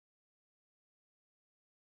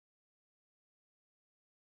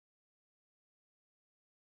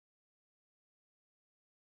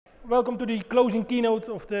Welcome to the closing keynote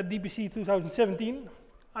of the DPC 2017.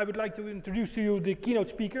 I would like to introduce to you the keynote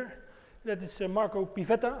speaker. That is Marco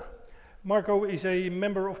Pivetta. Marco is a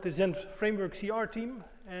member of the Zen Framework CR team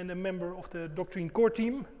and a member of the Doctrine Core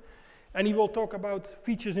team. And he will talk about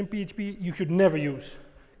features in PHP you should never use.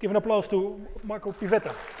 Give an applause to Marco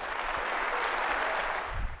Pivetta.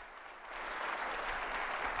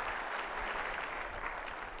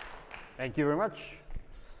 Thank you very much.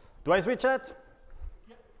 Do I switch that?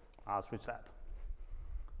 Yep. I'll switch that.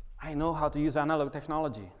 I know how to use analog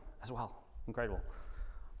technology as well. Incredible.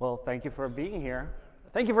 Well, thank you for being here.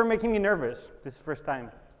 Thank you for making me nervous. This is the first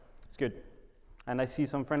time. It's good. And I see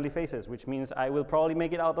some friendly faces, which means I will probably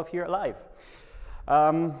make it out of here alive.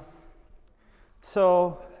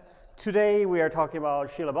 So today we are talking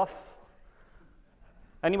about Shia LaBeouf.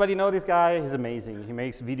 Anybody know this guy? He's amazing. He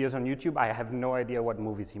makes videos on YouTube. I have no idea what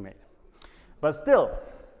movies he made. But still,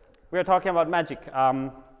 we are talking about magic.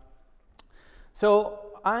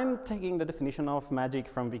 So I'm taking the definition of magic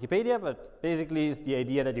from Wikipedia, but basically it's the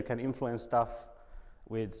idea that you can influence stuff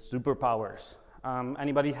with superpowers.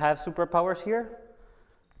 Anybody have superpowers here?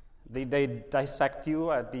 They dissect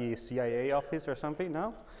you at the CIA office or something,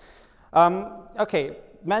 no? Okay,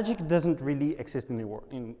 magic doesn't really exist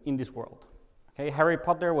in this world. Okay, Harry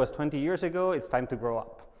Potter was 20 years ago, it's time to grow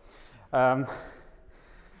up.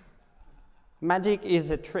 Magic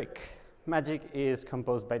is a trick. Magic is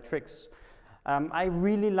composed by tricks. I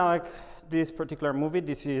really like this particular movie.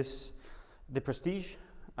 This is The Prestige.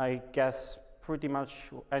 I guess pretty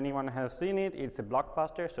much anyone has seen it. It's a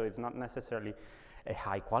blockbuster, so it's not necessarily a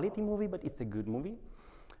high quality movie, but it's a good movie.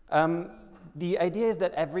 The idea is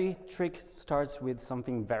that every trick starts with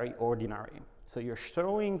something very ordinary. So you're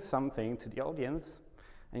showing something to the audience,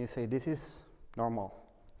 and you say, this is normal.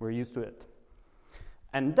 We're used to it.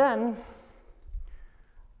 And then,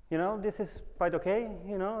 you know, this is quite okay,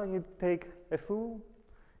 you know, you take a foo,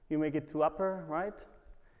 you make it two upper, right?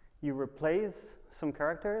 You replace some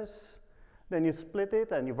characters, then you split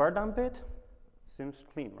it and you var dump it. Seems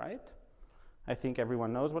clean, right? I think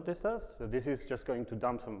everyone knows what this does. So this is just going to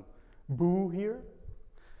dump some boo here.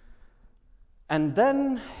 And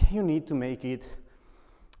then you need to make it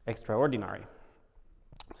extraordinary.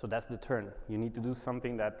 So that's the turn. You need to do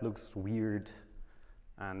something that looks weird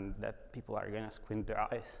and that people are going to squint their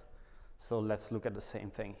eyes. So let's look at the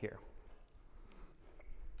same thing here.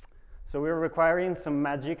 So we're requiring some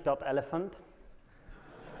magic.elephant.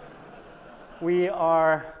 We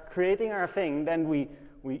are creating our thing, then we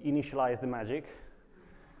initialize the magic.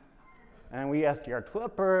 And we str to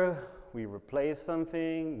upper, we replace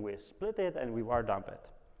something, we split it, and we var dump it.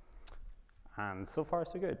 And so far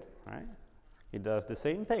so good, right? It does the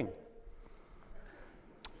same thing.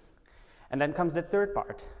 And then comes the third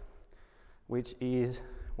part, which is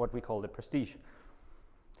what we call the prestige.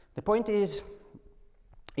 The point is,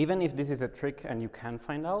 even if this is a trick and you can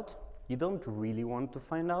find out, you don't really want to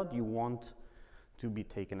find out. You want to be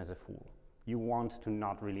taken as a fool. You want to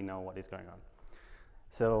not really know what is going on.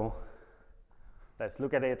 So let's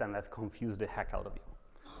look at it and let's confuse the heck out of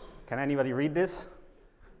you. Can anybody read this?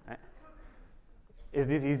 Is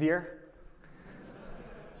this easier?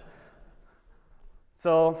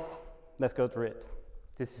 So let's go through it.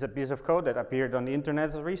 This is a piece of code that appeared on the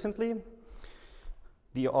internet recently.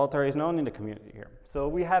 The author is known in the community here. So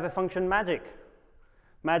we have a function magic.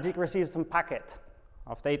 Magic receives some packet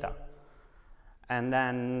of data. And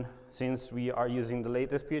then, since we are using the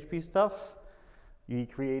latest PHP stuff, we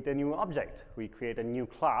create a new object. We create a new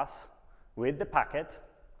class with the packet.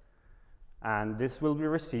 And this will be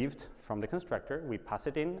received from the constructor. We pass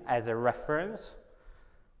it in as a reference.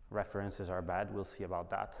 References are bad. We'll see about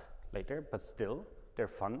that later. But still, they're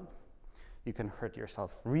fun. You can hurt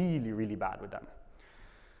yourself really, really bad with them.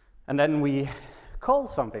 And then we call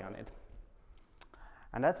something on it.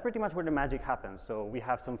 And that's pretty much where the magic happens. So we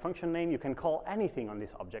have some function name. You can call anything on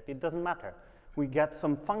this object. It doesn't matter. We get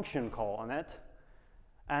some function call on it.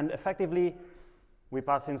 And effectively, we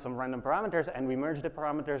pass in some random parameters, and we merge the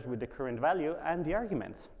parameters with the current value and the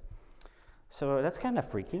arguments. So that's kind of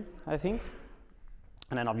freaky, I think.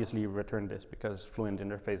 And then obviously you return this because fluent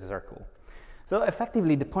interfaces are cool. So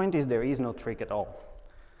effectively, the point is there is no trick at all.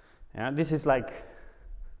 Yeah, this is like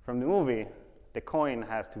from the movie, the coin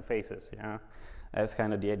has two faces. Yeah, that's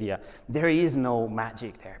kind of the idea. There is no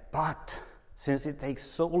magic there, but since it takes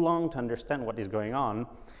so long to understand what is going on,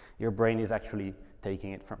 your brain is actually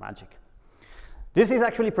taking it for magic. This is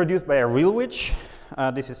actually produced by a real witch.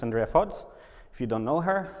 This is Andrea Fodds. If you don't know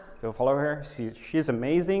her, go follow her. She's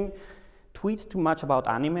amazing. Tweets too much about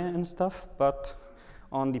anime and stuff, but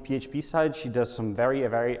on the PHP side, she does some very,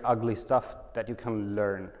 very ugly stuff that you can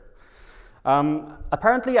learn.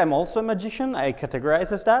 Apparently, I'm also a magician. I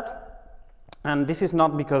categorize as that. And this is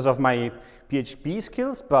not because of my PHP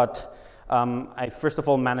skills, but I first of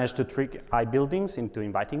all managed to trick Ibuildings into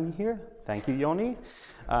inviting me here. Thank you, Yoni.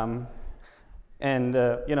 You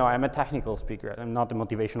know, I'm a technical speaker. I'm not a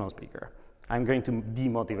motivational speaker. I'm going to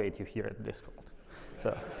demotivate you here at Discord.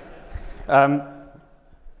 So,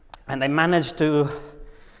 and I managed to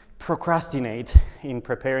procrastinate in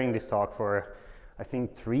preparing this talk for, I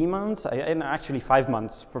think, 3 months, and actually 5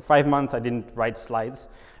 months. For 5 months, I didn't write slides,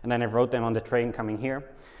 and then I wrote them on the train coming here.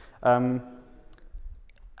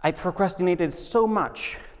 I procrastinated so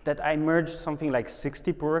much that I merged something like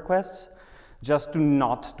 60 pull requests just to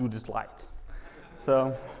not do the slides.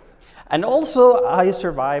 So, and also, I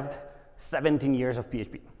survived 17 years of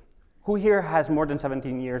PHP. Who here has more than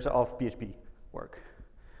 17 years of PHP work?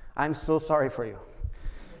 I'm so sorry for you.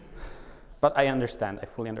 But I understand, I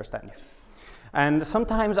fully understand you. And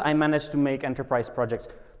sometimes I manage to make enterprise projects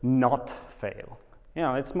not fail. You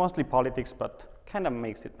know, it's mostly politics, but kind of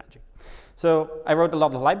makes it magic. So I wrote a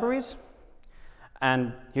lot of libraries,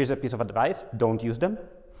 and here's a piece of advice: don't use them.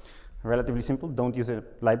 Relatively simple, don't use a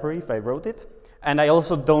library if I wrote it. And I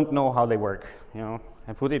also don't know how they work. You know,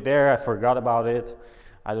 I put it there, I forgot about it.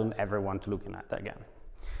 I don't ever want to look at that again.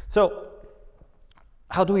 So,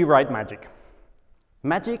 how do we write magic?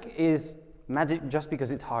 Magic is magic just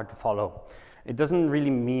because it's hard to follow. It doesn't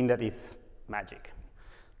really mean that it's magic.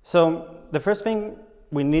 So, the first thing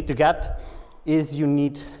we need to get is you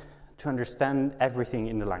need to understand everything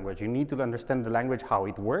in the language. You need to understand the language, how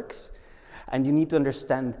it works, and you need to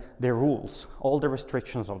understand the rules, all the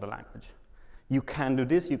restrictions of the language. You can do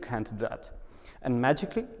this, you can't do that. And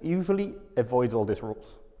magically, usually avoids all these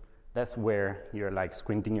rules. That's where you're like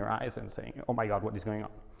squinting your eyes and saying, oh my God, what is going on?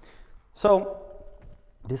 So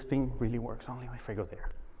this thing really works only if I go there.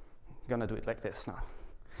 I'm gonna do it like this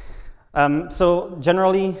now. So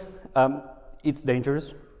generally, it's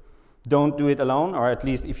dangerous. Don't do it alone, or at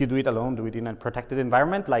least if you do it alone, do it in a protected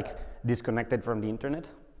environment, like disconnected from the internet,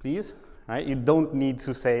 please. Right? You don't need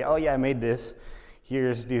to say, oh yeah, I made this.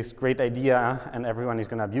 Here's this great idea, and everyone is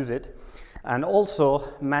gonna abuse it. And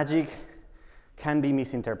also, magic can be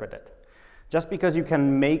misinterpreted. Just because you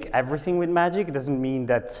can make everything with magic doesn't mean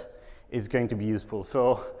that it's going to be useful.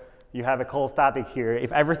 So you have a call static here.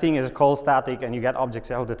 If everything is call static and you get objects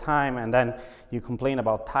all the time and then you complain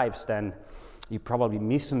about types, then you probably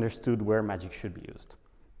misunderstood where magic should be used.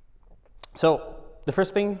 So the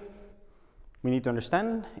first thing we need to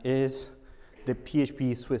understand is the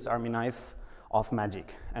PHP Swiss Army knife of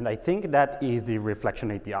magic. And I think that is the reflection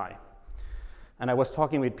API. And I was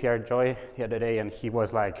talking with Pierre Joy the other day, and he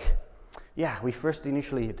was like, yeah, we first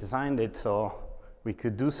initially designed it so we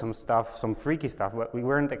could do some stuff, some freaky stuff, but we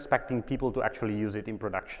weren't expecting people to actually use it in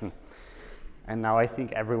production. And now I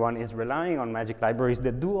think everyone is relying on magic libraries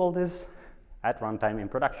that do all this at runtime in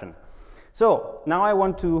production. So now I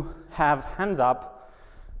want to have hands up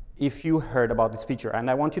if you heard about this feature. And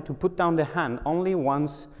I want you to put down the hand only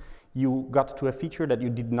once you got to a feature that you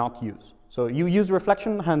did not use. So you use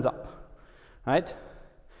reflection, hands up. Right?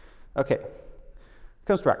 Okay.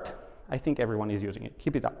 Construct. I think everyone is using it.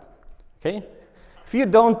 Keep it up. Okay? If you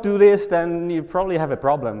don't do this, then you probably have a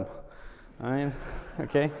problem. Right?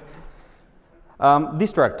 Okay?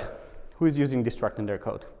 Destruct. Who is using destruct in their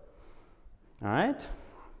code? All right?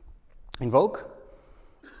 Invoke.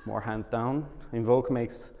 More hands down. Invoke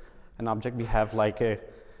makes an object behave like a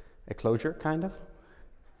closure, kind of.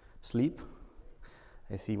 Sleep.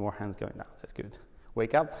 I see more hands going down. That's good.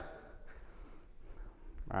 Wake up.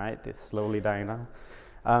 All right, it's slowly dying down.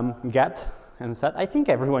 Get and set. I think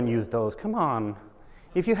everyone used those. Come on.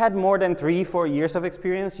 If you had more than 3-4 years of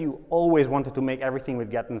experience, you always wanted to make everything with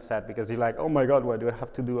get and set because you're like, oh my God, why do I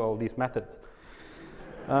have to do all these methods?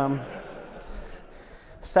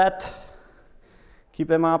 Set. Keep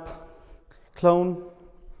them up. Clone.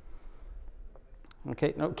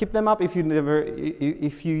 Okay, no, keep them up if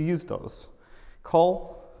you use those.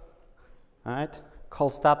 Call. All right. Call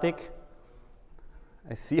static.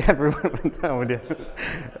 I see everyone went down with it.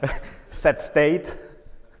 Set state.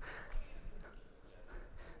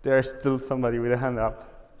 There's still somebody with a hand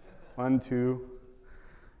up. 1, 2.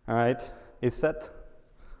 All right. Is set.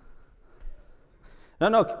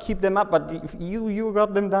 No, keep them up, but you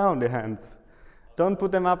got them down, the hands. Don't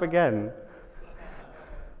put them up again.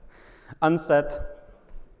 Unset.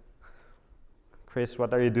 Chris,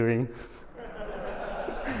 what are you doing?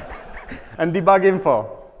 And debug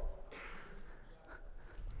info.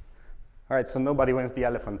 All right, so nobody wins the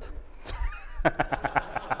elephant.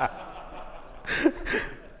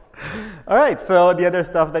 All right, so the other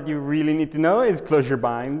stuff that you really need to know is closure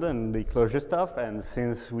bind and the closure stuff. And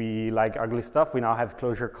since we like ugly stuff, we now have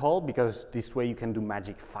closure call, because this way you can do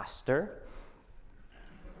magic faster.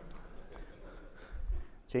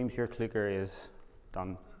 James, your clicker is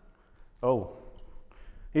done. Oh,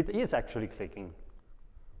 it is actually clicking.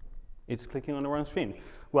 It's clicking on the wrong screen.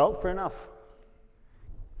 Well, fair enough.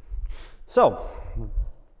 So,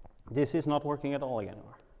 this is not working at all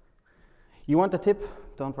anymore. You want a tip?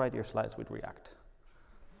 Don't write your slides with React.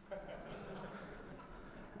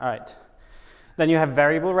 All right. Then you have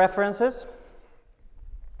variable references.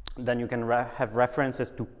 Then you can have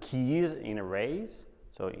references to keys in arrays.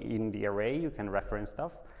 So in the array, you can reference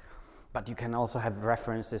stuff. But you can also have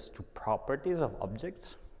references to properties of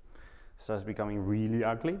objects. So it's becoming really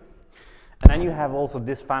ugly. And then you have also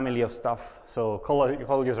this family of stuff. So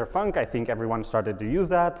call user func, I think everyone started to use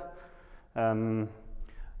that.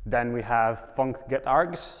 Then we have func get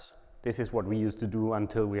args. This is what we used to do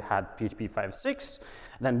until we had PHP 5.6.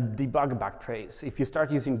 Then debug backtrace. If you start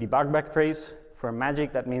using debug backtrace for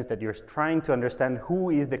magic, that means that you're trying to understand who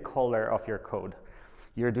is the caller of your code.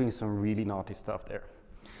 You're doing some really naughty stuff there.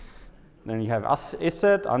 Then you have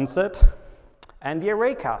isset, unset, and the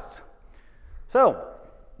array cast. So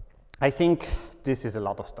I think this is a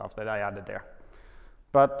lot of stuff that I added there.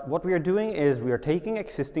 But what we are doing is we are taking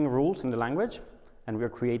existing rules in the language and we are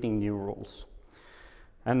creating new rules.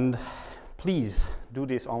 And please do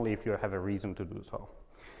this only if you have a reason to do so.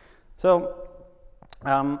 So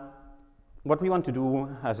what we want to do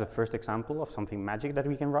as a first example of something magic that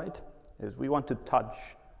we can write is we want to touch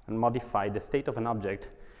and modify the state of an object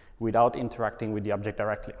without interacting with the object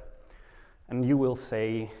directly. And you will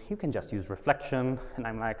say, you can just use reflection. And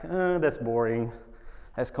I'm like, that's boring.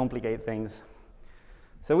 Let's complicate things.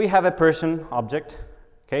 So we have a person object,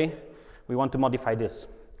 okay? We want to modify this.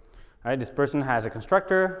 All right, this person has a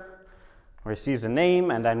constructor, receives a name,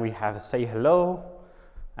 and then we have say hello,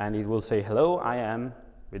 and it will say hello, I am,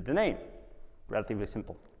 with the name. Relatively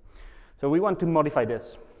simple. So we want to modify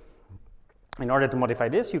this. In order to modify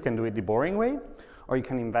this, you can do it the boring way, or you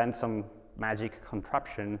can invent some magic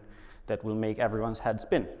contraption that will make everyone's head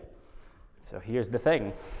spin. So here's the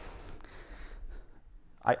thing.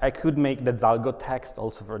 I could make the Zalgo text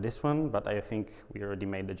also for this one, but I think we already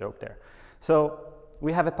made the joke there. So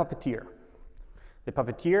we have a puppeteer. The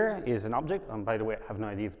puppeteer is an object, and by the way, I have no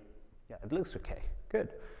idea if, yeah, it looks okay, good.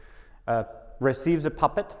 Receives a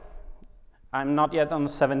puppet. I'm not yet on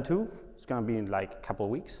 7.2, it's gonna be in like a couple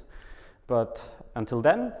of weeks, but until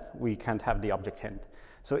then, we can't have the object hint.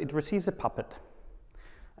 So it receives a puppet.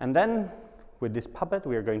 And then, with this puppet,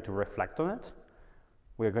 we are going to reflect on it.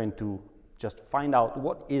 We are going to just find out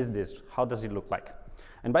what is this, how does it look like.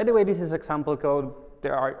 And by the way, this is example code.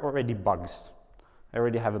 There are already bugs. I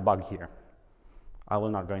already have a bug here. I will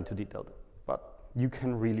not go into detail, but you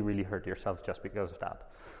can really, really hurt yourself just because of that.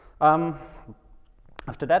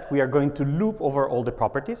 After that, we are going to loop over all the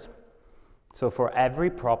properties. So for every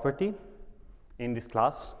property in this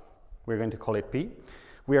class, we're going to call it P.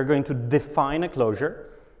 We are going to define a closure.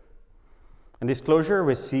 And this closure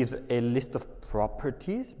receives a list of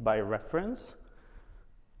properties by reference.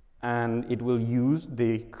 And it will use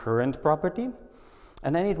the current property.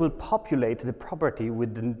 And then it will populate the property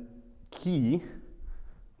with the key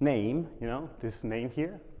name, you know, this name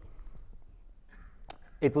here.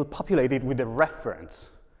 It will populate it with a reference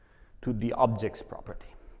to the object's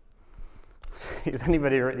property. Is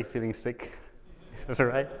anybody already feeling sick? Is that all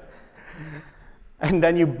right? And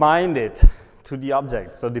then you bind it to the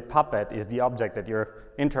object. So the puppet is the object that you're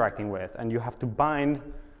interacting with, and you have to bind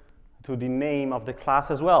to the name of the class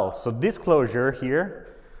as well. So this closure here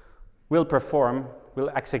will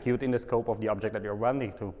execute in the scope of the object that you're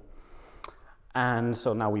binding to. And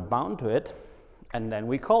so now we bound to it, and then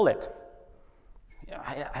we call it.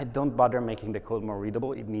 I don't bother making the code more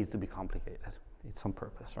readable. It needs to be complicated. It's on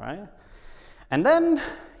purpose, right? And then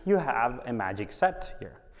you have a magic set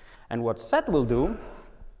here. And what set will do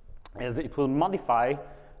is it will modify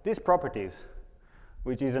these properties,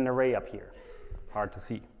 which is an array up here. Hard to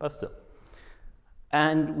see, but still.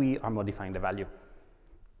 And we are modifying the value.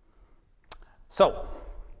 So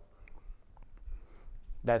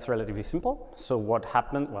that's relatively simple. So what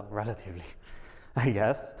happened? Well, relatively, I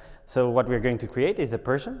guess. So what we're going to create is a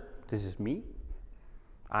person. This is me.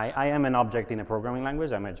 I am an object in a programming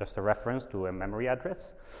language. I'm just a reference to a memory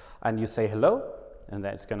address. And you say hello, and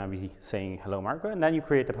that's going to be saying hello, Marco. And then you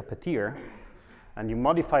create a puppeteer, and you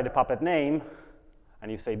modify the puppet name, and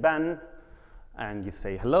you say Ben, and you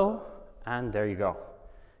say hello, and there you go.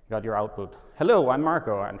 You got your output. Hello, I'm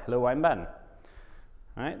Marco, and hello, I'm Ben.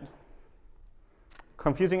 All right?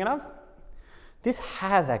 Confusing enough? This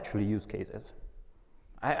has actually use cases.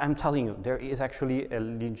 I'm telling you, there is actually a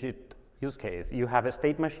legit use case. You have a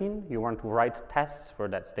state machine, you want to write tests for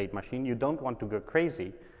that state machine, you don't want to go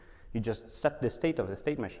crazy. You just set the state of the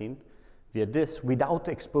state machine via this without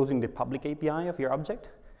exposing the public API of your object,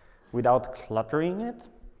 without cluttering it,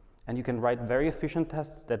 and you can write very efficient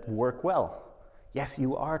tests that work well. Yes,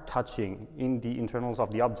 you are touching in the internals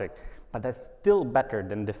of the object, but that's still better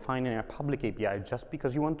than defining a public API just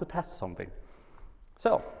because you want to test something.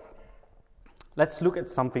 So, let's look at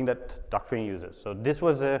something that Doctrine uses. So this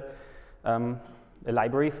was a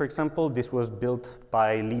library, for example. This was built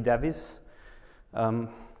by Lee Davis.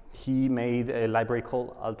 He made a library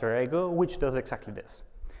called Alter Ego, which does exactly this.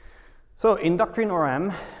 So in Doctrine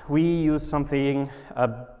ORM, we use something a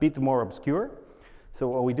bit more obscure. So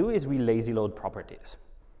what we do is we lazy load properties.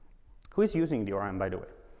 Who is using the ORM, by the way?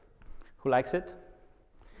 Who likes it?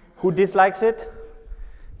 Who dislikes it?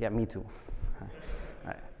 Yeah, me too.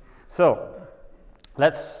 Right. So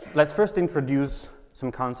let's first introduce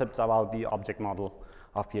some concepts about the object model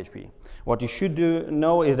of PHP. What you should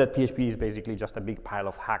know is that PHP is basically just a big pile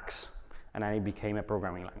of hacks, and then it became a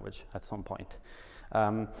programming language at some point.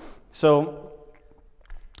 So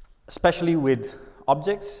especially with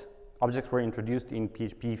objects were introduced in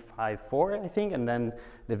PHP 5.4, I think, and then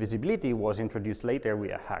the visibility was introduced later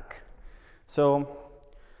via hack. So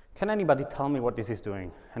can anybody tell me what this is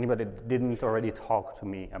doing? Anybody that didn't already talk to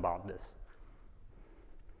me about this?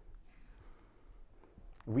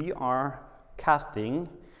 We are casting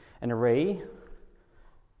an array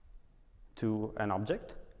to an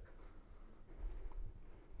object.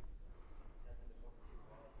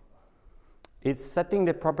 It's setting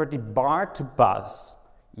the property bar to buzz.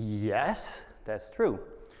 Yes, that's true.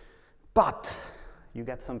 But you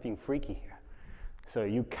get something freaky here. So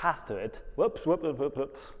you cast to it. Whoops, whoops, whoops, whoops,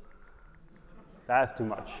 whoops. That's too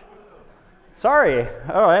much. Sorry.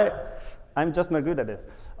 All right. I'm just not good at this.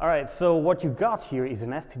 All right. So what you got here is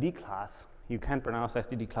an STD class. You can't pronounce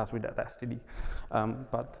STD class without STD.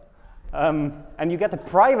 And you get a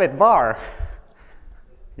private bar.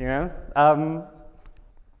 You know?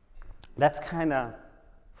 That's kind of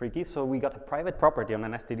freaky. So we got a private property on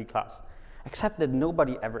an STD class, except that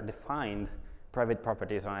nobody ever defined private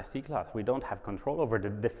properties on STD class. We don't have control over the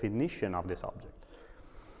definition of this object.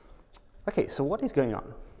 Okay, so what is going on?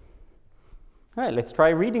 All right, let's try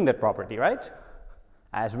reading that property, right?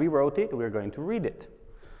 As we wrote it, we're going to read it.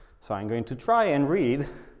 So I'm going to try and read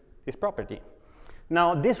this property.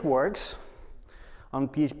 Now, this works on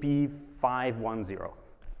PHP 5.10.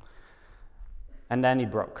 And then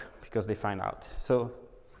it broke, because they found out. So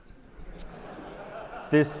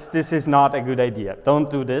this is not a good idea. Don't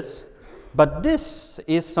do this. But this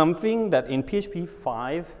is something that in PHP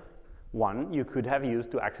 5.1 you could have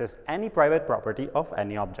used to access any private property of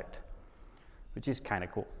any object, which is kind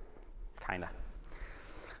of cool. Kind of.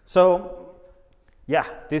 So yeah,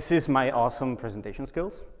 this is my awesome presentation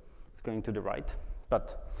skills. It's going to the right.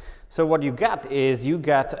 So what you get is you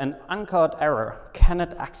get an uncaught error,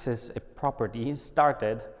 cannot access a property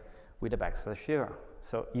started with a \0.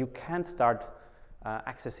 So you can't start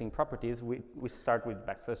accessing properties. We start with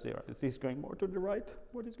 \0. Is this going more to the right?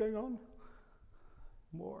 What is going on?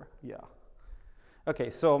 More, yeah. Okay,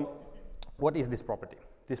 so what is this property?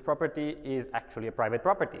 This property is actually a private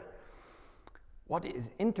property. What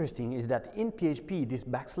is interesting is that in PHP, this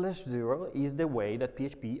 \0 is the way that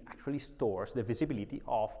PHP actually stores the visibility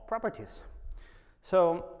of properties.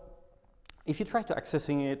 So if you try to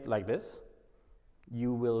accessing it like this,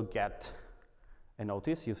 you will get a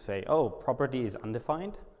notice. You say, oh, property is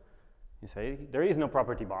undefined. You say, there is no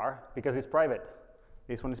property bar because it's private.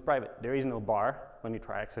 This one is private. There is no bar when you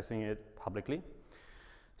try accessing it publicly.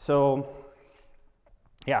 So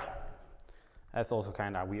yeah, that's also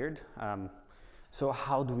kind of weird. So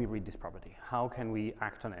how do we read this property? How can we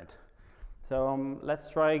act on it? So let's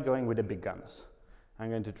try going with the big guns. I'm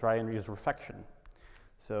going to try and use reflection.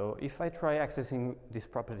 So if I try accessing this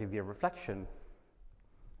property via reflection,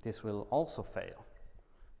 this will also fail.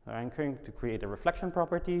 I'm going to create a reflection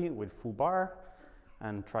property with full bar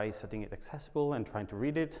and try setting it accessible and trying to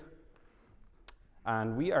read it.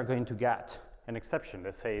 And we are going to get an exception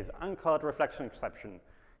that says uncaught reflection exception.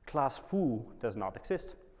 Class foo does not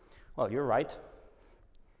exist. Well, you're right.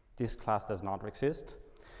 This class does not exist.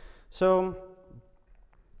 So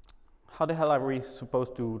how the hell are we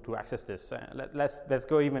supposed to access this? Let's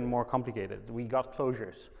go even more complicated. We got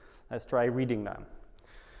closures. Let's try reading them.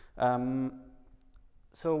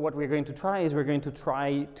 So what we're going to try is we're going to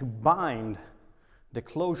try to bind the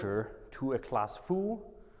closure to a class foo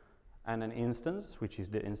and an instance, which is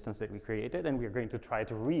the instance that we created, and we're going to try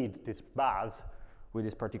to read this baz with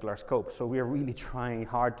this particular scope. So we are really trying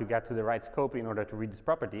hard to get to the right scope in order to read this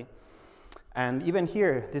property. And even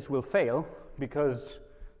here, this will fail because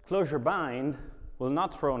closure bind will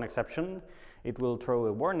not throw an exception. It will throw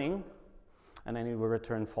a warning, and then it will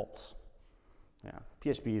return false. Yeah,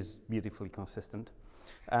 PHP is beautifully consistent.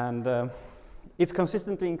 And it's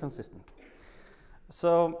consistently inconsistent.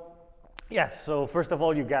 So, yes, so first of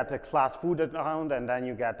all, you get a class food account, and then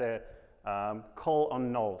you get a call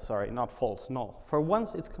on null. Sorry, not false, null. For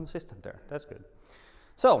once, it's consistent there. That's good.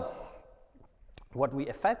 So, what we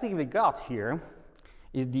effectively got here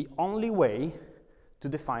is the only way to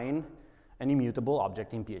define an immutable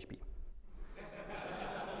object in PHP.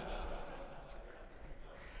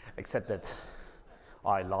 Except that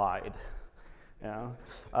I lied. You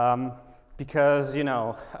know? Because, you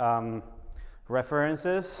know,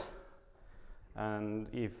 references, and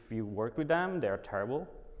if you work with them, they're terrible.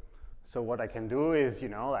 So what I can do is, you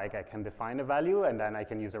know, like I can define a value, and then I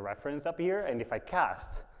can use a reference up here, and if I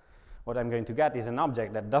cast, what I'm going to get is an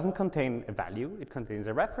object that doesn't contain a value, it contains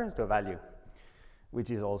a reference to a value, which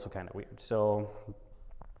is also kind of weird. So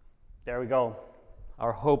there we go.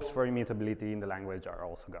 Our hopes for immutability in the language are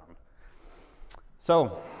also gone.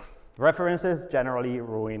 So references generally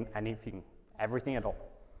ruin anything, everything at all.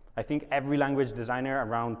 I think every language designer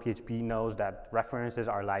around PHP knows that references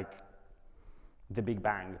are like the Big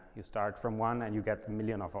Bang. You start from one and you get a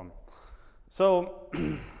million of them. So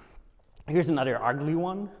here's another ugly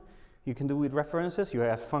one you can do with references. You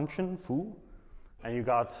have function foo, and you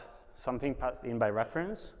got something passed in by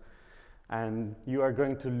reference, and you are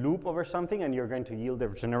going to loop over something, and you're going to yield a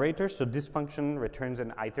generator. So this function returns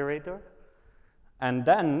an iterator, and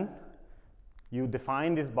then you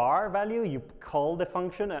define this var value, you call the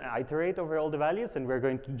function and iterate over all the values, and we're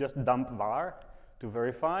going to just dump var to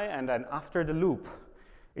verify, and then after the loop,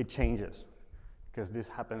 it changes, because this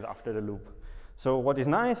happens after the loop. So what is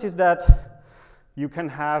nice is that you can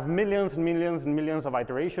have millions and millions and millions of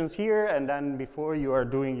iterations here, and then before you are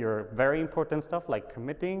doing your very important stuff like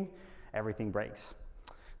committing, everything breaks.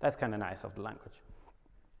 That's kind of nice of the language.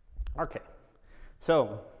 Okay,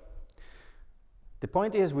 so the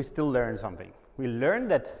point is we still learn something. We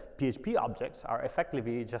learned that PHP objects are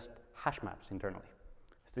effectively just hash maps internally.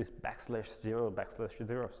 It's this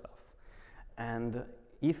 \0/0 stuff. And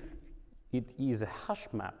if it is a hash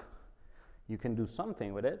map, you can do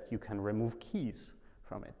something with it. You can remove keys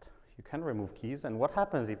from it. You can remove keys, and what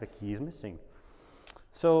happens if a key is missing?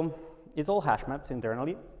 So it's all hash maps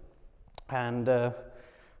internally. And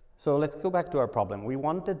so let's go back to our problem. We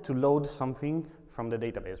wanted to load something from the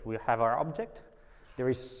database. We have our object. There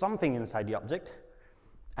is something inside the object,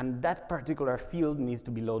 and that particular field needs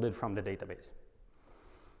to be loaded from the database.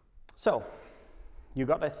 So you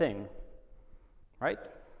got a thing, right?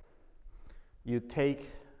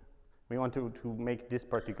 We want to make this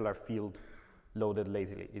particular field loaded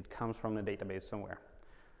lazily. It comes from the database somewhere.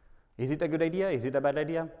 Is it a good idea? Is it a bad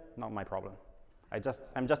idea? Not my problem.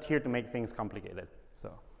 I'm just here to make things complicated.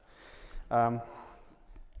 So, all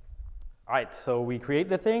right, so we create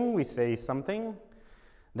the thing, we say something,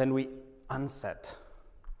 then we unset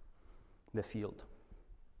the field.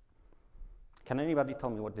 Can anybody tell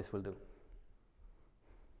me what this will do?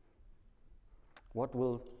 What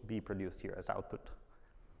will be produced here as output?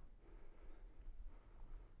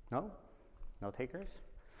 No? No takers?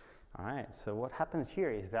 All right, so what happens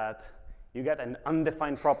here is that you get an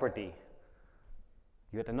undefined property.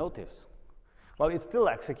 You get a notice. Well, it still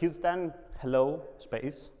executes then, hello,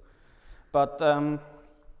 space, but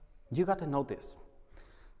you got a notice.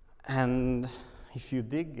 And if you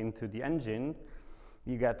dig into the engine,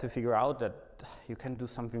 you get to figure out that you can do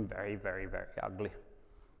something very, very, very ugly.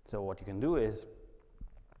 So what you can do is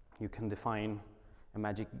you can define a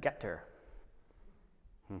magic getter.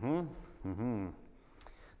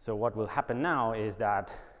 So what will happen now is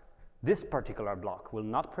that this particular block will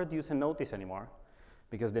not produce a notice anymore,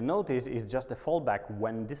 because the notice is just a fallback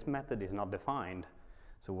when this method is not defined.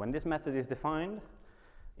 So when this method is defined,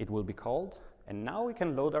 it will be called, and now we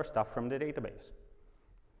can load our stuff from the database.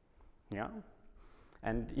 Yeah?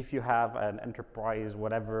 And if you have an enterprise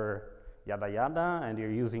whatever yada yada, and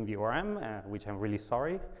you're using the ORM, which I'm really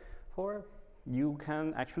sorry for, you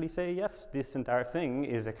can actually say, yes, this entire thing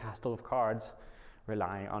is a castle of cards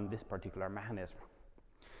relying on this particular mechanism.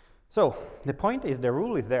 So the point is the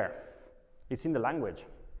rule is there. It's in the language.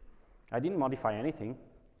 I didn't modify anything.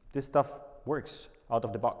 This stuff works out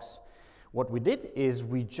of the box. What we did is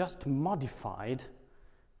we just modified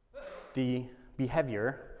the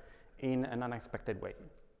behavior in an unexpected way.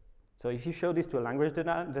 So if you show this to a language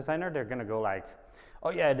designer, they're going to go like,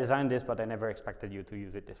 oh yeah, I designed this, but I never expected you to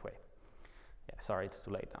use it this way. Yeah, sorry, it's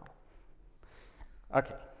too late now.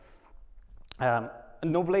 Okay.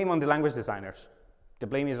 No blame on the language designers. The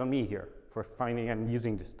blame is on me here for finding and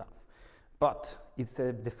using this stuff. But it's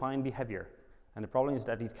a defined behavior. And the problem is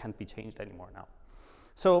that it can't be changed anymore now.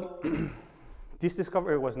 So this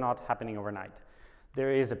discovery was not happening overnight.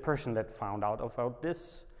 There is a person that found out about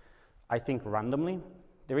this, I think randomly.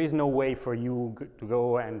 There is no way for you to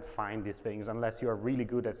go and find these things unless you are really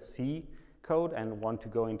good at C code and want to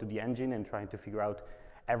go into the engine and trying to figure out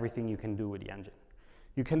everything you can do with the engine.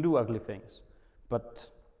 You can do ugly things, but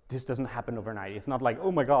this doesn't happen overnight. It's not like,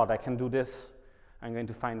 oh my God, I can do this. I'm going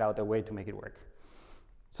to find out a way to make it work.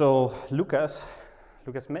 So Lucas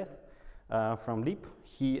Smith from Leap,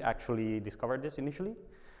 he actually discovered this initially.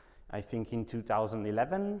 I think in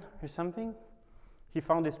 2011 or something. He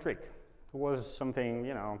found this trick. It was something,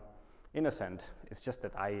 innocent. It's just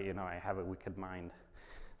that I have a wicked mind.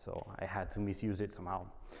 So I had to misuse it somehow.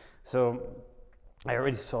 So I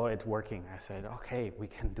already saw it working. I said, okay, we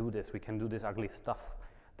can do this. We can do this ugly stuff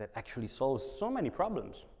that actually solves so many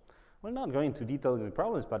problems. We're not going into detail in the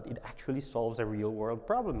problems, but it actually solves a real world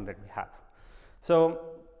problem that we have. So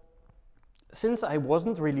since I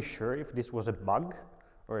wasn't really sure if this was a bug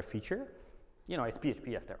or a feature, it's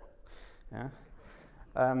PHP after all.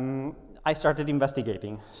 Yeah? I started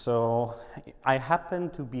investigating. So I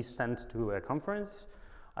happened to be sent to a conference.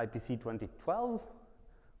 IPC2012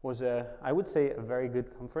 was, I would say, a very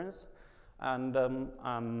good conference. And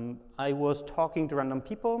I was talking to random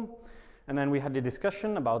people. And then we had a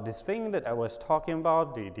discussion about this thing that I was talking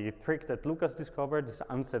about, the trick that Lucas discovered, these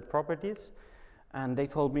unset properties. And they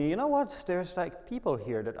told me, you know what, there's like people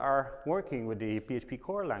here that are working with the PHP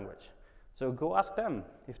core language. So go ask them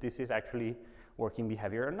if this is actually working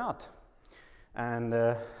behavior or not. And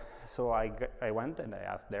so I went and I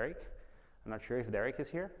asked Derek. I'm not sure if Derek is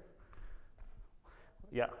here.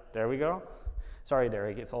 Yeah, there we go. Sorry,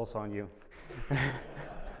 Derek, it's also on you.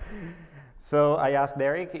 So I asked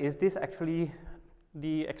Derek, is this actually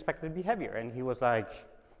the expected behavior? And he was like,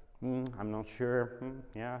 I'm not sure.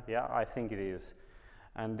 Yeah, I think it is.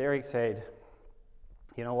 And Derek said,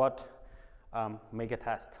 you know what? Make a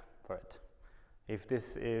test for it. If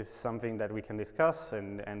this is something that we can discuss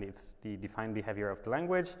and it's the defined behavior of the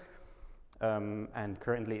language, and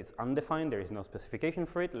currently it's undefined, there is no specification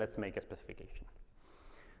for it, let's make a specification.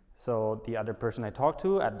 So the other person I talked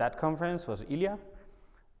to at that conference was Ilya,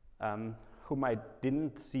 whom I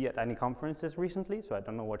didn't see at any conferences recently, so I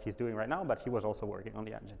don't know what he's doing right now, but he was also working on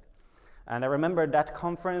the engine. And I remember that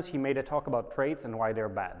conference, he made a talk about traits and why they're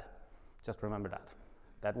bad. Just remember that.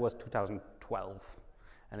 That was 2012,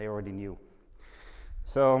 and they already knew.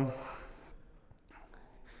 So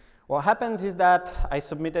what happens is that I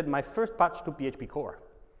submitted my first patch to PHP core.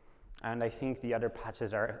 And I think the other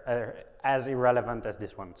patches are as irrelevant as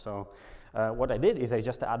this one. So what I did is I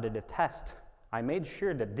just added a test. I made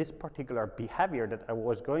sure that this particular behavior that I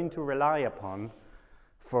was going to rely upon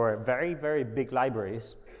for very, very big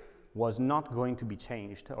libraries was not going to be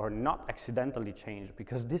changed or not accidentally changed,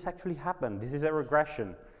 because this actually happened. This is a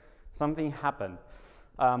regression. Something happened.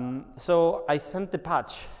 So I sent the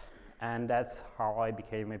patch, and that's how I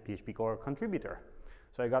became a PHP core contributor.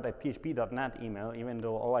 So I got a php.net email, even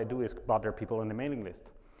though all I do is bother people on the mailing list.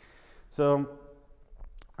 So,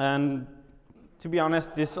 and to be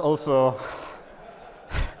honest, this also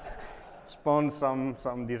spawned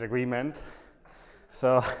some disagreement.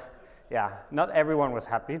 So yeah, not everyone was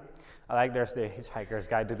happy. Like there's the Hitchhiker's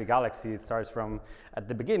Guide to the Galaxy. It starts from, at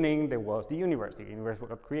the beginning, there was the universe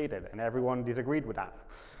got created, and everyone disagreed with that.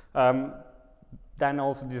 Dan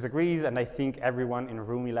also disagrees, and I think everyone in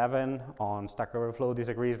room 11 on Stack Overflow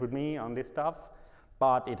disagrees with me on this stuff,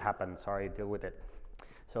 but it happened, sorry, deal with it.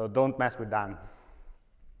 So don't mess with Dan.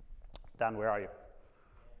 Dan, where are you?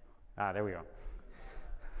 Ah, there we go.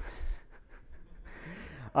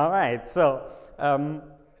 All right, so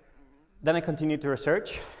then I continued to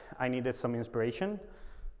research. I needed some inspiration,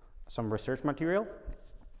 some research material.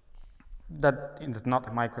 That is not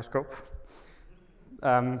a microscope.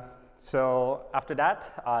 So after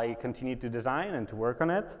that, I continued to design and to work on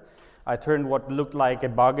it. I turned what looked like a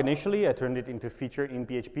bug initially, I turned it into a feature in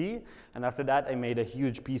PHP. And after that, I made a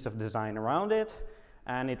huge piece of design around it,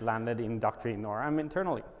 and it landed in Doctrine ORM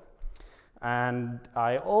internally. And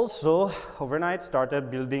I also, overnight, started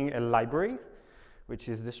building a library, which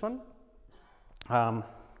is this one. Yeah,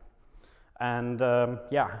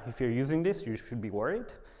 if you're using this, you should be worried.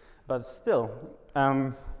 But still,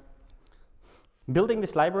 building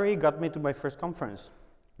this library got me to my first conference,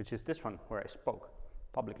 which is this one, where I spoke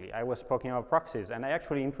publicly. I was speaking about proxies, and I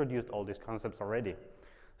actually introduced all these concepts already.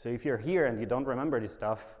 So if you're here and you don't remember this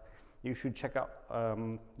stuff, you should check out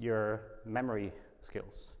your memory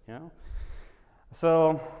skills, you know?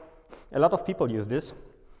 So a lot of people use this,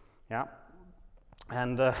 yeah.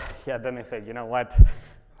 And yeah, then I said, you know what?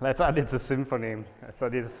 Let's add it to Symfony. So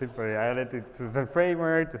this is Symfony. I added it to the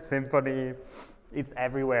framework, to Symfony. It's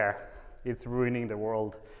everywhere. It's ruining the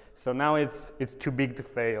world. So now it's too big to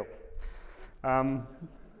fail. You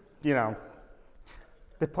know,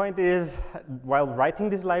 the point is, while writing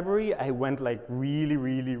this library, I went like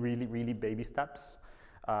really baby steps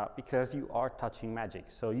because you are touching magic.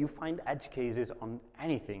 So you find edge cases on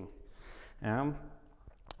anything.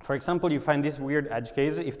 For example, you find this weird edge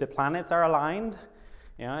case if the planets are aligned,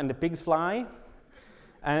 and the pigs fly,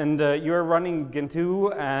 and you're running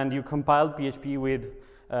Gentoo and you compiled PHP with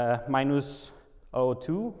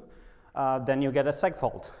 -02, then you get a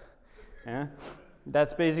segfault. Yeah?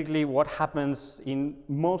 That's basically what happens in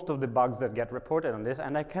most of the bugs that get reported on this,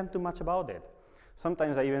 and I can't do much about it.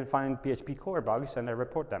 Sometimes I even find PHP core bugs and I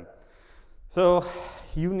report them. So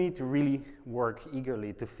you need to really work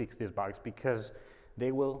eagerly to fix these bugs because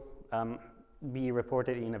they will be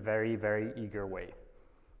reported in a very eager way.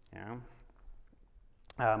 Yeah.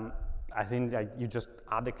 I think like, you just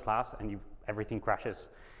add a class and everything crashes.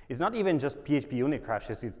 It's not even just PHP unit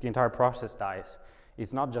crashes, it's the entire process dies.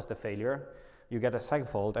 It's not just a failure. You get a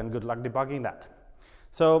segfault and good luck debugging that.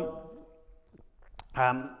 So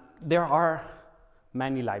there are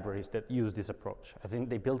many libraries that use this approach. As in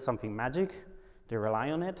they build something magic, they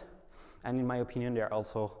rely on it, and in my opinion they're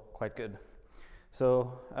also quite good.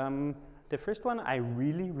 So the first one I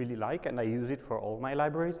really like, and I use it for all my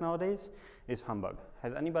libraries nowadays, is Humbug.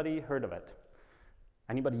 Has anybody heard of it?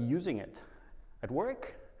 Anybody using it? At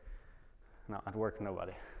work? No, at work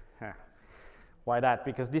nobody. Yeah. Why that?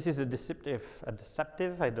 Because this is a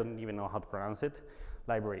deceptive, I don't even know how to pronounce it,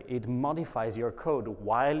 library. It modifies your code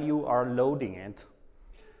while you are loading it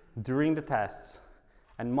during the tests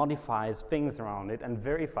and modifies things around it and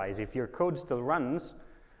verifies if your code still runs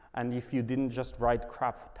and if you didn't just write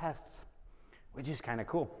crap tests, which is kind of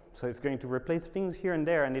cool. So it's going to replace things here and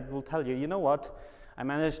there, and it will tell you, you know what, I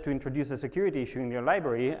managed to introduce a security issue in your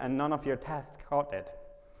library and none of your tests caught it.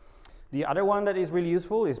 The other one that is really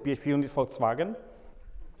useful is PHP unit Volkswagen.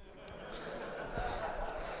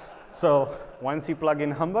 So once you plug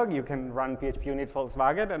in Humbug, you can run PHP unit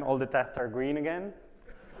Volkswagen and all the tests are green again.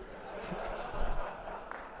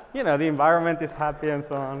 You know, the environment is happy and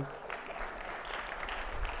so on.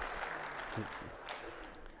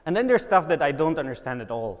 And then there's stuff that I don't understand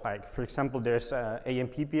at all. Like, for example, there's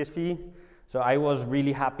AMP PHP. So I was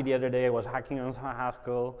really happy the other day. I was hacking on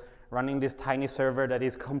Haskell, running this tiny server that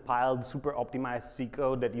is compiled, super optimized C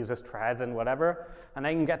code that uses threads and whatever. And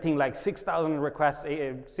I'm getting like 6,000 requests,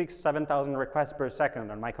 7,000 requests per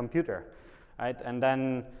second on my computer. Right? And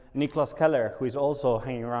then Niklas Keller, who is also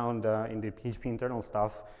hanging around in the PHP internal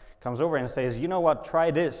stuff, comes over and says, you know what,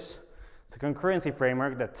 try this. It's a concurrency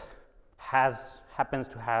framework that happens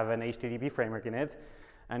to have an HTTP framework in it.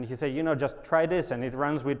 And he said, you know, just try this, and it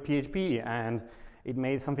runs with PHP, and it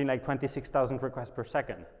made something like 26,000 requests per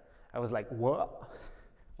second. I was like, what?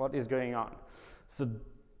 What is going on? So,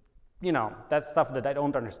 you know, that's stuff that I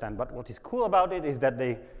don't understand. But what is cool about it is that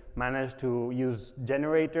they managed to use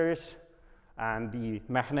generators and the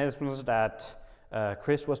mechanisms that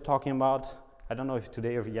Chris was talking about. I don't know if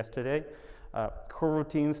today or yesterday.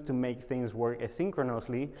 Coroutines to make things work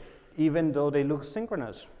asynchronously, even though they look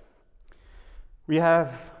synchronous. We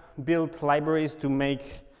have built libraries to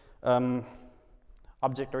make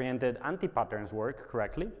object-oriented anti-patterns work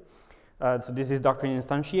correctly. So this is Doctrine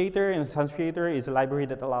Instantiator. Instantiator is a library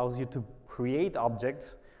that allows you to create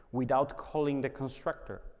objects without calling the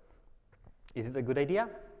constructor. Is it a good idea?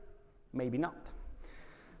 Maybe not.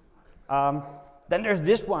 Then there's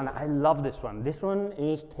this one. I love this one. This one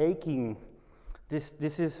is taking,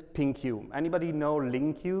 this is PingQ. Anybody know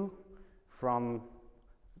LingQ from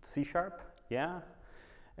C#? Yeah?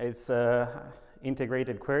 It's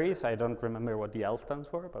integrated queries. I don't remember what the L stands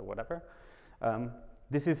for, but whatever.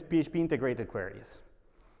 This is PHP integrated queries.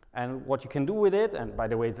 And what you can do with it, and by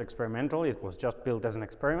the way, it's experimental, it was just built as an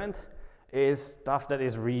experiment, is stuff that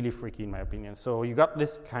is really freaky in my opinion. So you got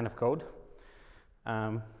this kind of code.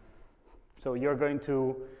 So you're going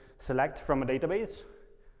to select from a database,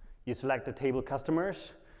 you select the table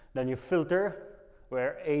customers, then you filter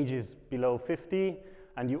where age is below 50,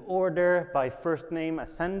 and you order by first name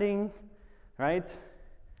ascending, right?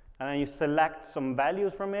 And then you select some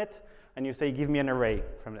values from it, and you say, give me an array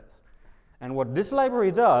from this. And what this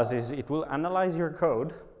library does is it will analyze your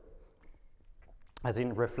code, as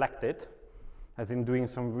in reflect it, as in doing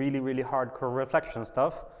some really hardcore reflection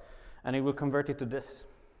stuff, and it will convert it to this,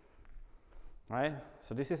 right?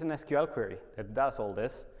 So this is an SQL query that does all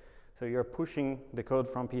this. So you're pushing the code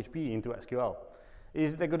from PHP into SQL.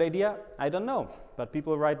 Is it a good idea? I don't know, but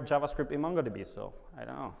people write JavaScript in MongoDB, so I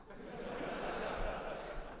don't know.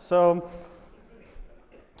 So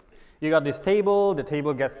you got this table, the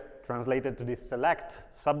table gets translated to this select,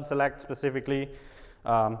 sub-select specifically.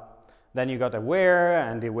 Then you got a where,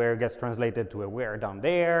 and the where gets translated to a where down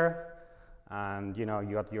there. And you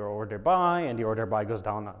got your order by, and the order by goes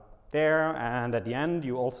down there. And at the end,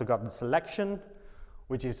 you also got the selection,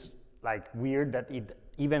 which is like weird that it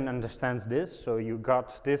even understands this. So you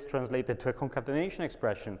got this translated to a concatenation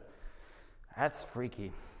expression. That's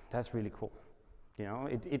freaky. That's really cool.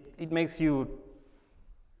 It makes you,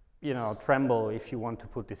 tremble if you want to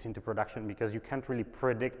put this into production, because you can't really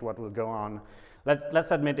predict what will go on.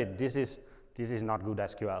 Let's admit it. This is not good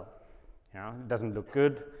SQL. It doesn't look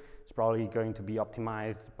good. It's probably going to be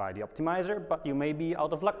optimized by the optimizer, but you may be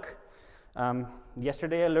out of luck.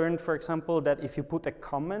 Yesterday I learned, for example, that if you put a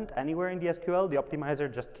comment anywhere in the SQL, the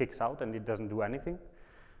optimizer just kicks out and it doesn't do anything,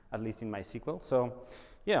 at least in MySQL. So,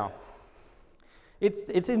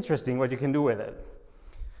 it's interesting what you can do with it.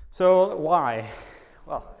 So why?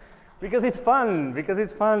 Well, because it's fun,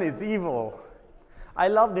 it's evil. I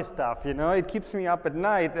love this stuff, it keeps me up at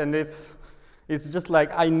night, and it's just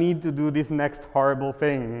like, I need to do this next horrible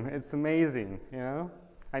thing. It's amazing,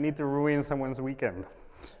 I need to ruin someone's weekend.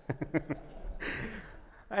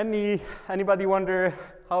 Anybody wonder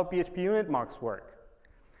how PHP unit marks work?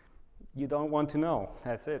 You don't want to know,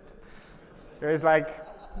 that's it.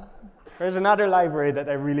 There's another library that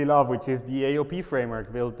I really love, which is the AOP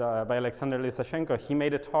framework built by Alexander Lysashenko. He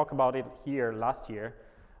made a talk about it here last year.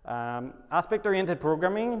 Aspect-oriented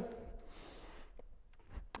programming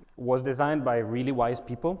was designed by really wise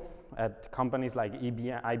people at companies like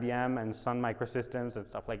IBM and Sun Microsystems and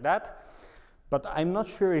stuff like that. But I'm not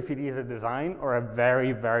sure if it is a design or a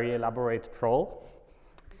very, very elaborate troll.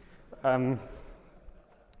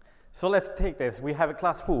 So let's take this. We have a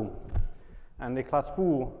class foo, and the class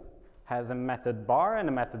foo has a method bar and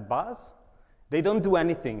a method buzz. They don't do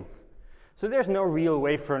anything. So there's no real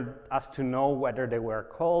way for us to know whether they were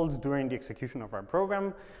called during the execution of our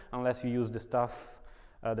program, unless you use the stuff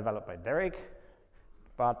developed by Derek.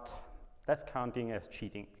 But that's counting as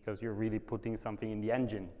cheating, because you're really putting something in the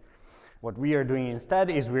engine. What we are doing instead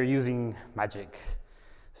is we're using magic.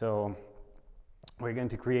 So we're going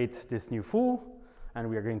to create this new foo, and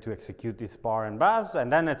we're going to execute this bar and buzz,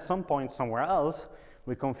 and then at some point somewhere else,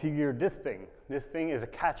 we configure this thing. This thing is a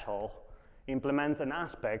catch-all, implements an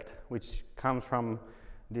aspect which comes from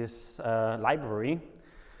this library.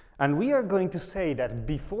 And we are going to say that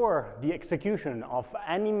before the execution of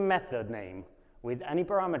any method name with any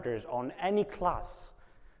parameters on any class,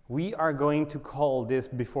 we are going to call this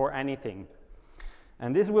before anything.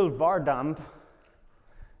 And this will var dump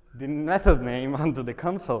the method name onto the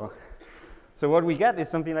console. So what we get is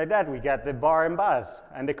something like that. We get the bar and buzz,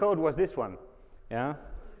 and the code was this one. Yeah?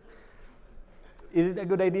 Is it a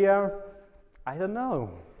good idea? I don't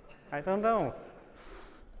know. I don't know.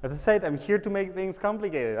 As I said, I'm here to make things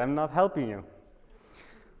complicated. I'm not helping you.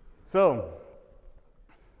 So,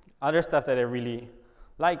 other stuff that I really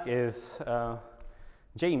like is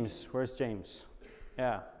James. Where's James?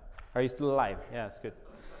 Yeah. Are you still alive? Yeah, it's good.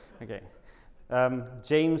 Okay.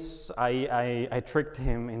 James, I tricked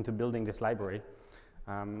him into building this library.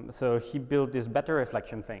 So he built this better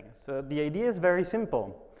reflection thing. So the idea is very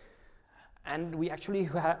simple. And we actually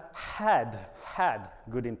had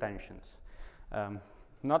good intentions.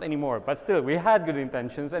 Not anymore, but still, we had good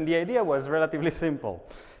intentions, and the idea was relatively simple.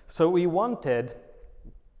 So we wanted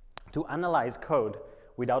to analyze code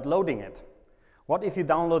without loading it. What if you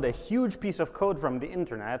download a huge piece of code from the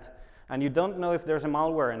internet, and you don't know if there's a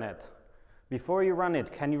malware in it? Before you run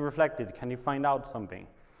it, can you reflect it? Can you find out something?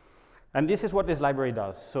 And this is what this library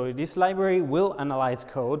does. So this library will analyze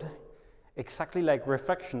code exactly like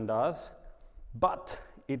reflection does, but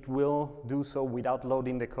it will do so without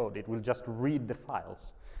loading the code. It will just read the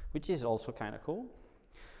files, which is also kind of cool.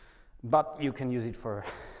 But you can use it for,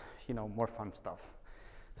 more fun stuff.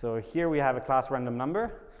 So here we have a class random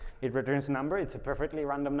number. It returns a number. It's a perfectly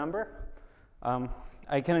random number.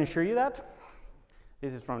 I can assure you that.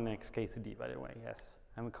 This is from NextKCD, by the way. Yes,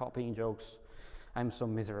 I'm copying jokes. I'm so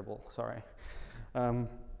miserable. Sorry. And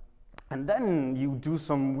then you do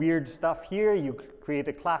some weird stuff here. You create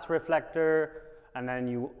a class reflector, and then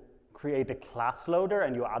you create a class loader,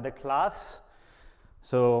 and you add a class.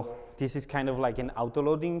 So this is kind of like an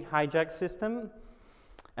auto-loading hijack system.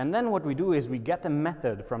 And then what we do is we get a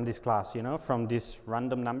method from this class, from this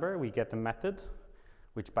random number, we get a method,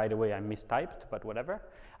 which, by the way, I mistyped, but whatever.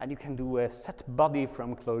 And you can do a set body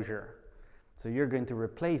from closure. So you're going to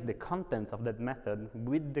replace the contents of that method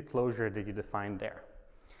with the closure that you defined there.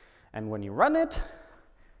 And when you run it,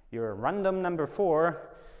 your random number 4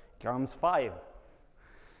 becomes 5.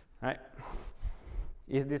 Right?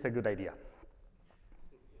 Is this a good idea?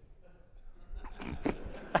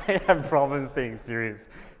 I have problems staying serious.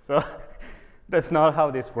 So that's not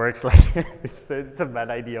how this works. Like it's a bad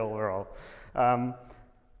idea overall.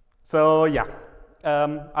 So yeah,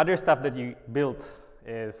 other stuff that you built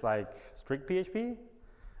is like strict PHP.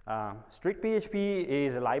 Strict PHP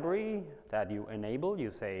is a library that you enable.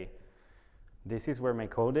 You say, this is where my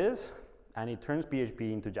code is, and it turns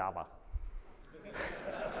PHP into Java.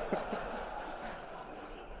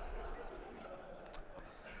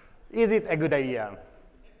 Is it a good idea?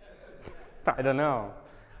 I don't know.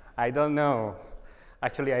 I don't know.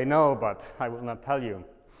 Actually, I know, but I will not tell you.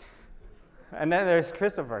 And then there's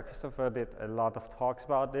Christopher. Christopher did a lot of talks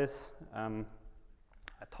about this,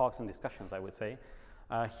 talks and discussions, I would say.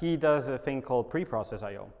 He does a thing called pre-process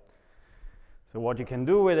I/O. So what you can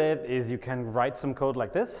do with it is you can write some code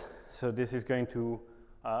like this. So this is going to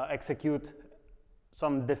execute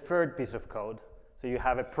some deferred piece of code. So you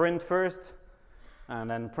have a print first, and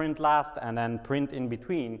then print last, and then print in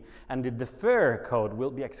between. And the defer code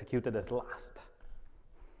will be executed as last.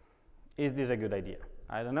 Is this a good idea?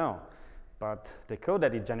 I don't know. But the code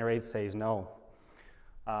that it generates says no.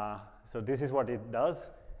 So this is what it does.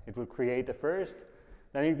 It will create a first.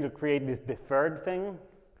 Then it will create this deferred thing.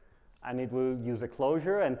 And it will use a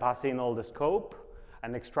closure and pass in all the scope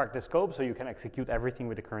and extract the scope so you can execute everything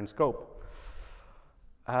with the current scope.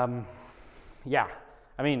 Yeah,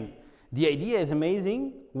 I mean, the idea is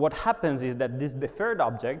amazing. What happens is that this deferred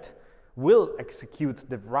object will execute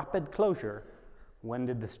the rapid closure when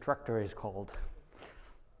the destructor is called.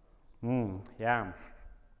 Yeah,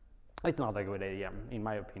 it's not a good idea, in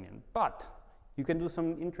my opinion. But you can do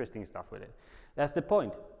some interesting stuff with it. That's the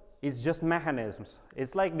point. It's just mechanisms.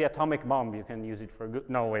 It's like the atomic bomb. You can use it for good.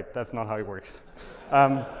 No, wait, that's not how it works.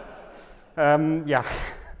 Yeah.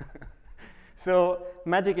 So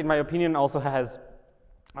magic, in my opinion, also has,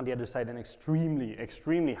 on the other side, an extremely,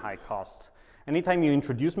 extremely high cost. Anytime you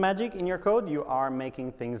introduce magic in your code, you are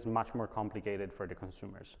making things much more complicated for the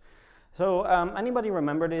consumers. So anybody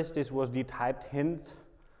remember this? This was the type hints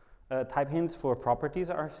for properties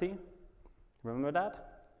RC. Remember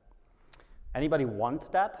that? Anybody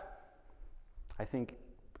want that? I think,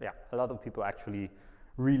 yeah, a lot of people actually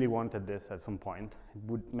really wanted this at some point. It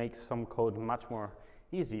would make some code much more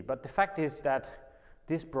easy. But the fact is that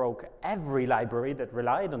this broke every library that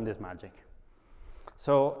relied on this magic.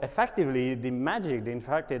 So effectively, the magic, the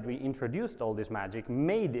fact that we introduced all this magic,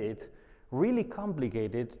 made it really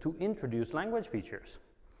complicated to introduce language features.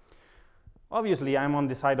 Obviously, I'm on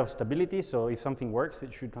the side of stability, so if something works,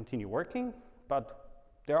 it should continue working. But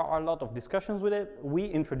there are a lot of discussions with it. We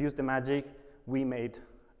introduced the magic. We made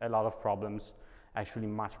a lot of problems actually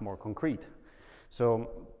much more concrete. So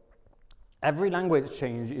every language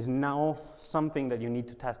change is now something that you need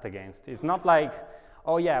to test against. It's not like,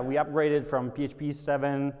 oh yeah, we upgraded from PHP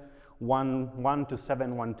 7.1.1 to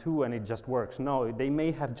 7.1.2 and it just works. No, they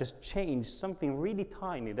may have just changed something really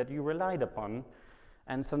tiny that you relied upon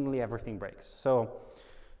and suddenly everything breaks. So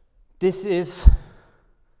this is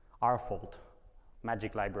our fault,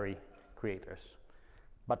 magic library creators.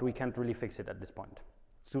 But we can't really fix it at this point.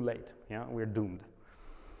 It's too late, yeah, we're doomed.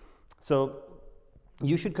 So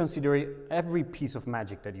you should consider every piece of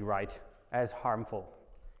magic that you write as harmful.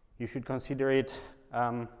 You should consider it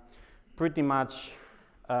pretty much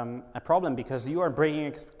a problem because you are breaking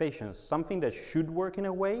expectations. Something that should work in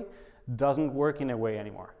a way doesn't work in a way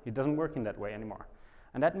anymore. It doesn't work in that way anymore.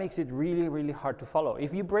 And that makes it really, really hard to follow.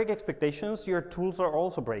 If you break expectations, your tools are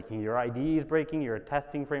also breaking. Your IDE is breaking, your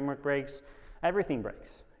testing framework breaks, everything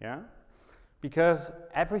breaks, yeah? Because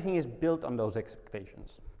everything is built on those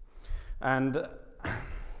expectations. And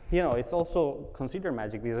you know, it's also considered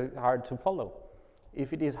magic because it's hard to follow.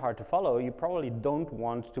 If it is hard to follow, you probably don't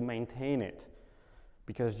want to maintain it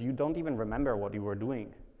because you don't even remember what you were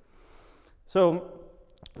doing. So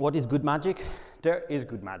what is good magic? There is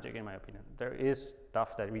good magic, in my opinion. There is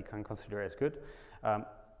stuff that we can consider as good.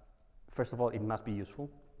 First of all, it must be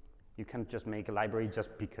useful. You can't just make a library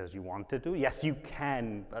just because you wanted to. Yes, you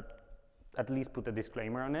can, but at least put a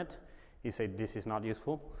disclaimer on it. You say, this is not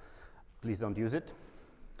useful. Please don't use it.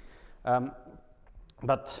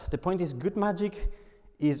 But the point is, good magic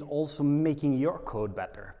is also making your code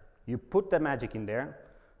better. You put the magic in there,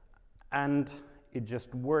 and it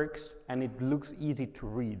just works, and it looks easy to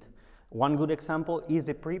read. One good example is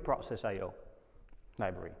the pre-process I/O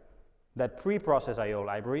library. That pre-process I/O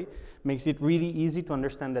library makes it really easy to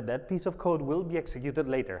understand that that piece of code will be executed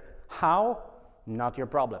later. How? Not your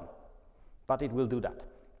problem, but it will do that.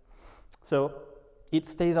 So it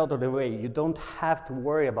stays out of the way. You don't have to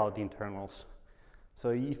worry about the internals.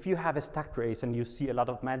 So if you have a stack trace and you see a lot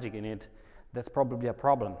of magic in it, that's probably a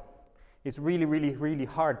problem. It's really, really, really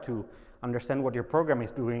hard to understand what your program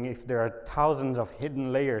is doing if there are thousands of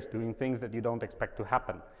hidden layers doing things that you don't expect to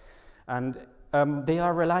happen. And they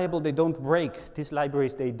are reliable, they don't break. These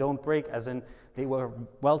libraries, they don't break, as in they were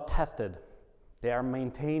well tested. They are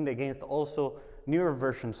maintained against also newer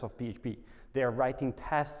versions of PHP. They are writing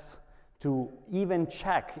tests to even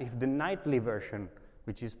check if the nightly version,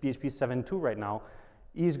 which is PHP 7.2 right now,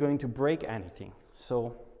 is going to break anything.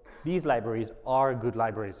 So these libraries are good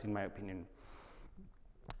libraries, in my opinion.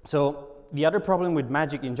 So the other problem with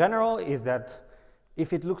magic in general is that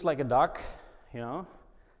if it looks like a duck, you know,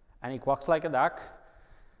 and it quacks like a duck,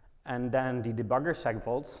 and then the debugger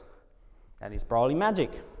segfaults, that is probably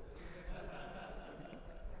magic.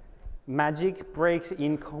 Magic breaks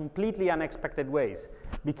in completely unexpected ways.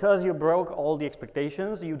 Because you broke all the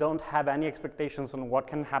expectations, you don't have any expectations on what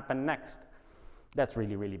can happen next. That's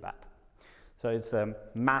really, really bad. So it's a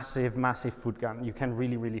massive, massive food gun. You can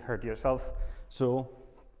really, really hurt yourself. So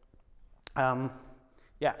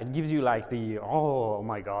yeah, it gives you like the, oh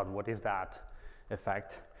my God, what is that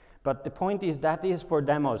effect? But the point is that is for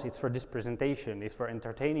demos, it's for this presentation, it's for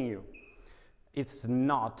entertaining you. It's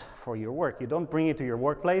not for your work. You don't bring it to your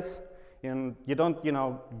workplace. You don't, you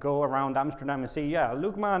know, go around Amsterdam and say, yeah,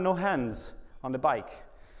 look, man, no hands on the bike.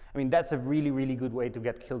 I mean, that's a really, really good way to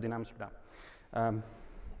get killed in Amsterdam.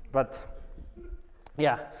 But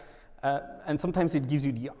yeah, and sometimes it gives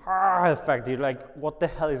you the effect. You're like, what the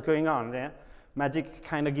hell is going on? Yeah? Magic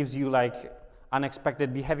kind of gives you like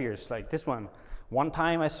unexpected behaviors, like this one. One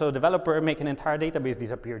time I saw a developer make an entire database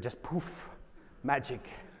disappear, just poof, magic.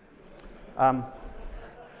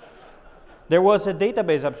 There was a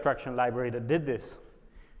database abstraction library that did this.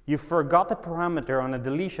 You forgot a parameter on a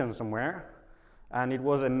deletion somewhere, and it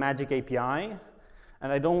was a magic API.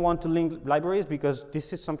 And I don't want to link libraries because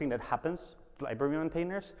this is something that happens to library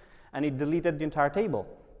maintainers, and it deleted the entire table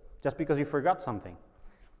just because you forgot something.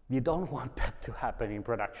 You don't want that to happen in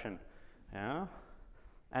production. Yeah?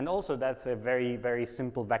 And also, that's a very, very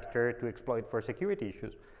simple vector to exploit for security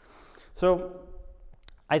issues. So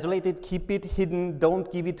isolate it, keep it hidden, don't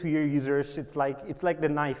give it to your users. It's like the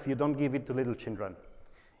knife, you don't give it to little children.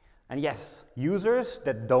 And yes, users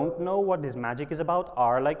that don't know what this magic is about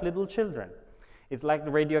are like little children. It's like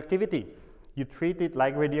the radioactivity. You treat it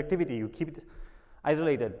like radioactivity, you keep it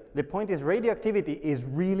isolated. The point is radioactivity is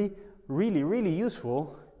really, really, really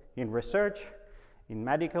useful in research, in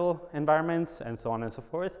medical environments, and so on and so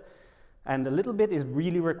forth. And a little bit is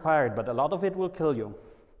really required, but a lot of it will kill you.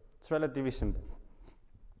 It's relatively simple.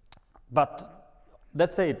 But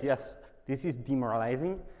let's say it, yes, this is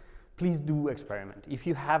demoralizing. Please do experiment. If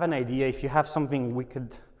you have an idea, if you have something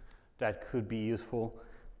wicked that could be useful,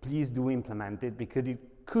 please do implement it because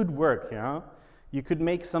it could work, you know? You could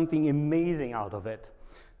make something amazing out of it.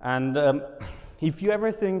 And if you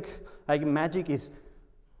ever think like magic is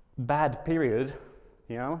bad, period,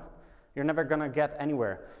 you know, you're never gonna get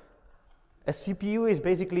anywhere. A CPU is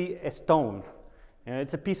basically a stone. You know,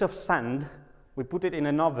 it's a piece of sand. We put it in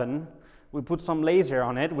an oven. We put some laser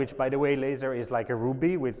on it, which, by the way, laser is like a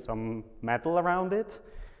ruby with some metal around it,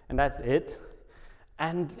 and that's it.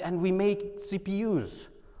 And we make CPUs.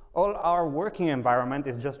 All our working environment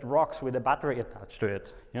is just rocks with a battery attached to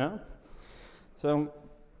it, you know? So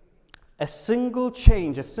a single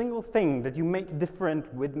change, a single thing that you make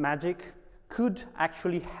different with magic could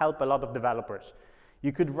actually help a lot of developers.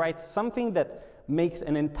 You could write something that makes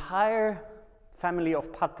an entire family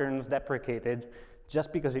of patterns deprecated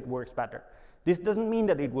just because it works better. This doesn't mean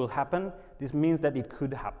that it will happen. This means that it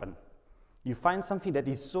could happen. You find something that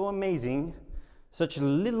is so amazing, such a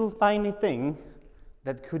little tiny thing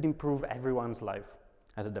that could improve everyone's life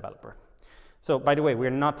as a developer. So, by the way, we're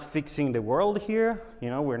not fixing the world here. You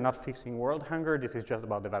know, we're not fixing world hunger. This is just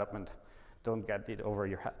about development. Don't get it over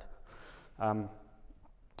your head.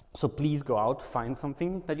 So please go out, find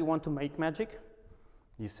something that you want to make magic.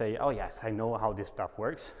 You say, oh yes, I know how this stuff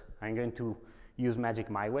works. I'm going to use magic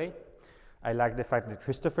my way. I like the fact that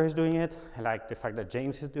Christopher is doing it. I like the fact that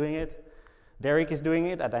James is doing it. Derek is doing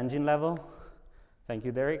it at engine level. Thank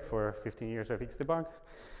you, Derek, for 15 years of Xdebug.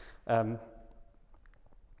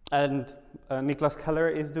 And Niklas Keller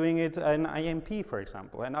is doing it in IMP, for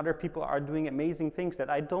example. And other people are doing amazing things that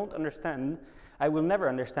I don't understand. I will never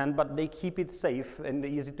understand, but they keep it safe and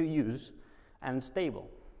easy to use and stable.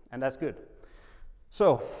 And that's good.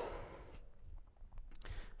 So,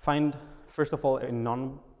 find, first of all, a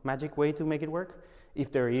non-magic way to make it work.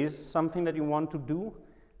 If there is something that you want to do,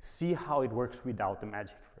 see how it works without the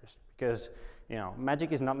magic first. Because You know,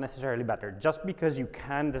 magic is not necessarily better. Just because you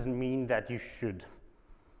can doesn't mean that you should.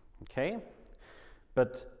 Okay?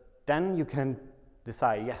 But then you can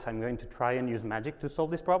decide, yes, I'm going to try and use magic to solve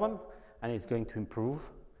this problem, and it's going to improve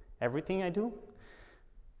everything I do.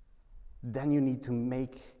 Then you need to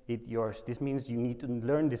make it yours. This means you need to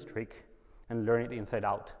learn this trick and learn it inside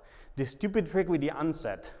out. This stupid trick with the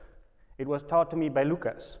unset, it was taught to me by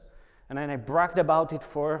Lucas. And then I bragged about it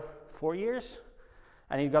for 4 years,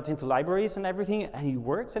 and it got into libraries and everything, and it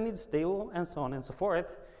works, and it's stable, and so on and so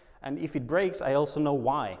forth. And if it breaks, I also know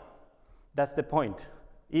why. That's the point.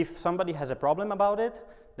 If somebody has a problem about it,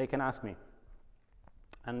 they can ask me.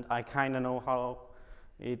 And I kind of know how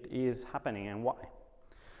it is happening and why.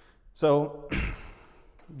 So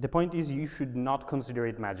the point is, you should not consider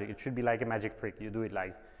it magic. It should be like a magic trick. You do it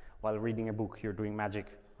like while reading a book, you're doing magic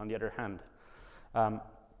on the other hand.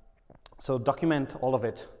 So document all of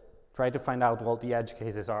it. Try to find out what the edge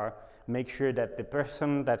cases are. Make sure that the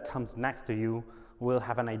person that comes next to you will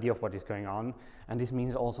have an idea of what is going on. And this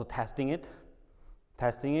means also testing it.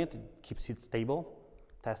 Testing it keeps it stable.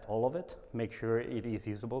 Test all of it. Make sure it is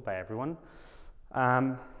usable by everyone.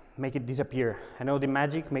 Make it disappear. I know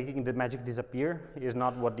making the magic disappear is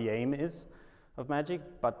not what the aim is of magic,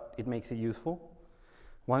 but it makes it useful.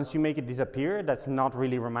 Once you make it disappear, that's not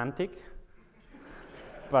really romantic.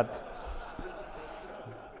 But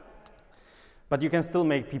you can still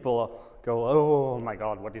make people go, oh my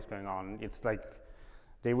God, what is going on? It's like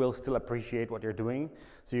they will still appreciate what you're doing.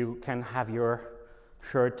 So you can have your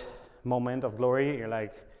short moment of glory. You're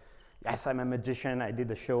like, yes, I'm a magician. I did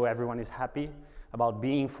the show. Everyone is happy about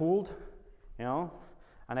being fooled, you know,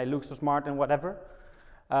 and I look so smart and whatever.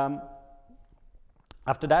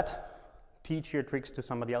 After that, teach your tricks to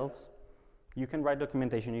somebody else. You can write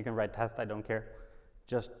documentation, you can write tests, I don't care.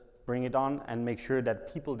 Just bring it on and make sure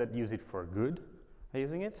that people that use it for good are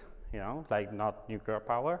using it, you know, like not nuclear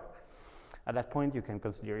power. At that point, you can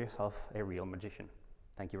consider yourself a real magician.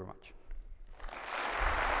 Thank you very much.